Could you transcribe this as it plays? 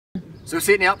So we're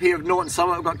sitting up here with Norton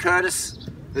Summit. We've got Curtis,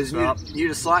 who's new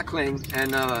to cycling,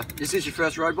 and is this your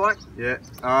first road bike? Yeah.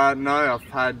 No, I've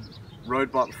had road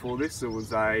bike before this. It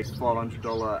was a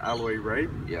 $500 alloy reed.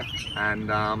 Yeah. And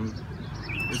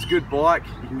it's a good bike.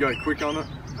 You can go quick on it.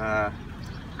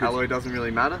 Alloy doesn't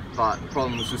really matter, but the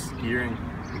problem was just the gearing.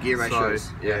 The gear ratios.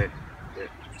 So, yeah.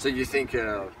 So you think?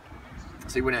 So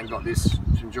you went out and got this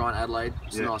from Giant Adelaide.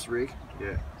 It's a nice rig.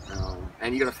 Yeah.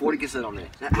 And you got a 40 cassette on there.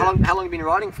 How long have you been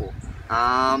riding for?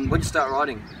 When did you start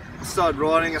riding? I started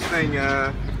riding, I think,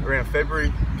 around February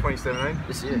 2017.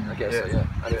 This year. Okay. Yeah. So yeah.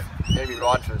 And you've been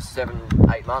riding for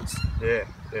 7-8 months. Yeah.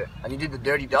 Yeah. And you did the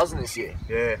Dirty Dozen this year.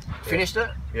 Yeah. Finished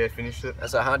it? Yeah, finished it.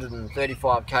 That's a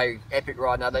 135k epic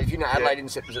ride. Now, if you're in Adelaide,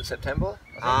 was it September?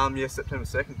 Yeah, September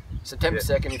 2nd. September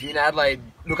 2nd. If you're in Adelaid,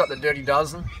 look up the Dirty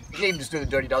Dozen. You can even just do the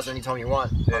Dirty Dozen anytime you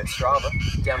want. Yeah. On Strava,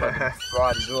 download the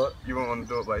ride and do it. You won't want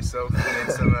to do it by yourself. You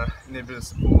need a bit of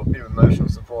support. A bit of emotional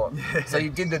support. Yeah. So you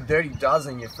did the Dirty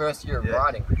Dozen your first year of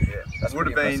riding. Yeah. That's would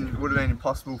have been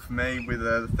impossible for me with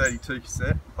the 32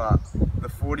 cassette, but the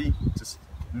 40 just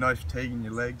no fatigue in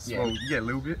your legs. Yeah. Well, you get a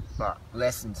little bit, but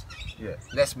Lessons. yeah.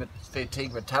 Less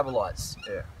fatigue metabolites.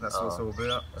 Yeah, that's what it's all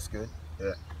about. That's good.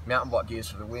 Yeah. Mountain bike gears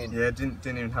for the win. Yeah, didn't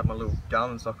even have my little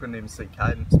Garmin, so I couldn't even see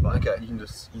cadence, but Okay. you can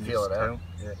just Feel it out. tell.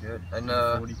 Yeah. Good. And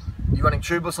 40. you running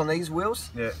tubeless on these wheels?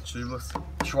 Yeah, tubeless.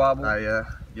 Schwabel.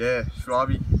 Yeah,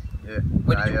 Schwabi. Yeah.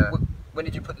 When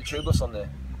did you put the tubeless on there?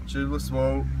 Tubeless,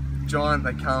 well, Giant,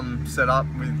 they come set up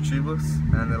with tubeless,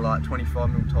 and they're like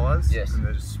 25mm tyres. Yes. And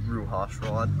they're just real harsh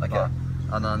ride. Okay. But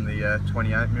I done the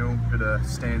 28mm, bit of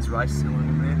Stans race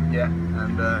cylinder in there. Yeah.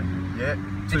 And yeah,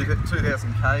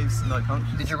 2,000 Ks, no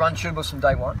punctures. Did you run tubeless from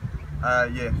day one?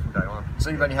 Yeah, from day one. So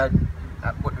you've only had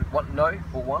no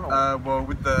or one? Or? Well,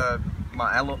 with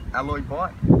my alloy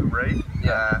bike, the reed,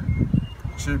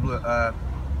 tubelet,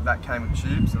 that came with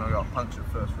tubes, and I got punctured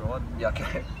first ride. Yeah,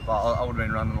 okay. But I would have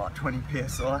been running like 20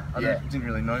 psi. I didn't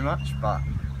really know much, but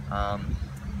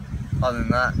other than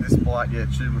that, this bike,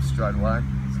 tubeless straight away.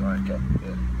 So okay,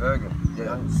 very good.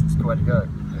 Yeah, it's the way to go.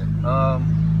 Yeah.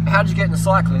 How did you get into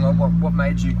cycling? Like, what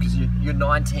made you? Because you're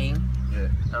 19. Yeah.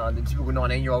 The typical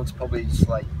 19-year-old's probably just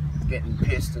like getting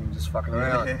pissed and just fucking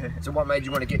around. Yeah. So what made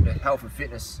you want to get into health and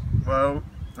fitness? Well,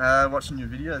 watching your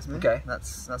videos, man. Okay.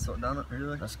 That's what done it,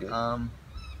 really. That's good.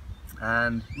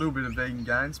 And a little bit of vegan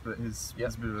gains, but his a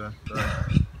bit of a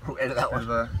we'll edit that one.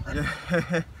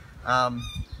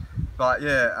 But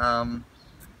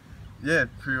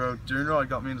pretty well June ride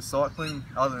got me into cycling.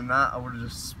 Other than that, I would have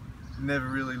just never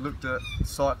really looked at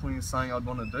cycling as something I'd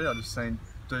want to do. I just seen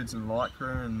dudes in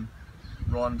Lycra and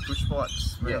riding push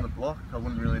bikes around the block. I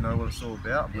wouldn't really know what it's all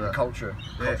about. Yeah, the culture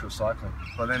of cycling.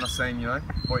 But then I seen,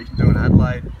 what you can do in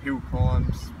Adelaide, hill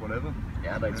climbs, whatever.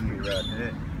 Yeah, Adelaide's pretty rad.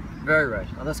 Yeah. Very rad.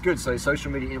 Oh, that's good. So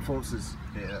social media influencers.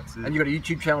 Yeah, that's it. And you got a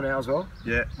YouTube channel now as well?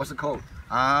 Yeah. What's it called?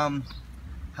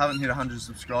 Haven't hit 100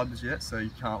 subscribers yet, so you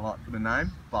can't put a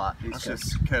name, but it's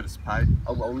just Curtis Pate.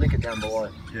 I'll link it down below.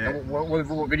 Yeah. What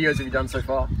videos have you done so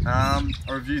far? I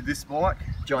reviewed this bike.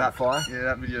 Giant Fire. Yeah,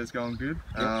 that video's going good.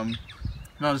 Yep. And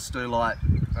I just do like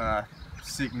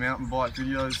sick mountain bike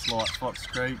videos like Fox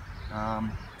Creek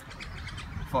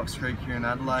here in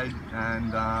Adelaide,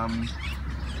 and I'm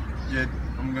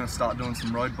going to start doing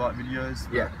some road bike videos.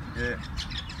 Yeah. Yeah.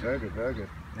 Very good, very good.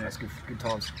 Yeah. That's good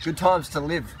times. Good times to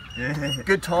live. Yeah.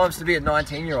 Good times to be a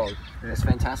 19-year-old. Yeah. That's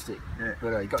fantastic. Yeah.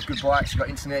 But you got good bikes, you got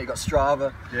internet, you got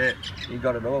Strava. Yeah. You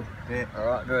got it all. Yeah. All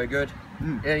right, very good.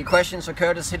 Any questions for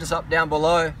Curtis? Hit us up down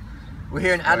below. We're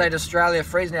here in Adelaide, Australia,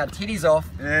 freezing our titties off.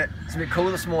 Yeah. It's a bit cool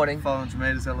this morning. 500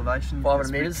 metres elevation.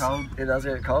 500 metres. Cold. It does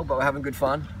get cold, but we're having good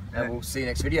fun. Yeah. And we'll see you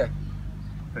next video.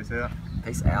 Peace out.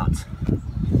 Peace out.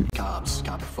 Carbs,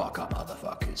 carb the fuck up,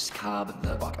 motherfuckers. Carb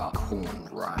the fuck up. Corn,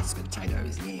 rice,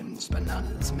 potatoes, yams,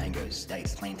 bananas, mangoes,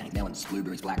 dates, plantain, melons,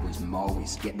 blueberries, blackberries,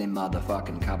 mulberries. Get them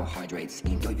motherfucking carbohydrates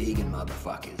in. Go vegan,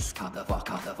 motherfuckers. Carb the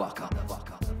fuck up,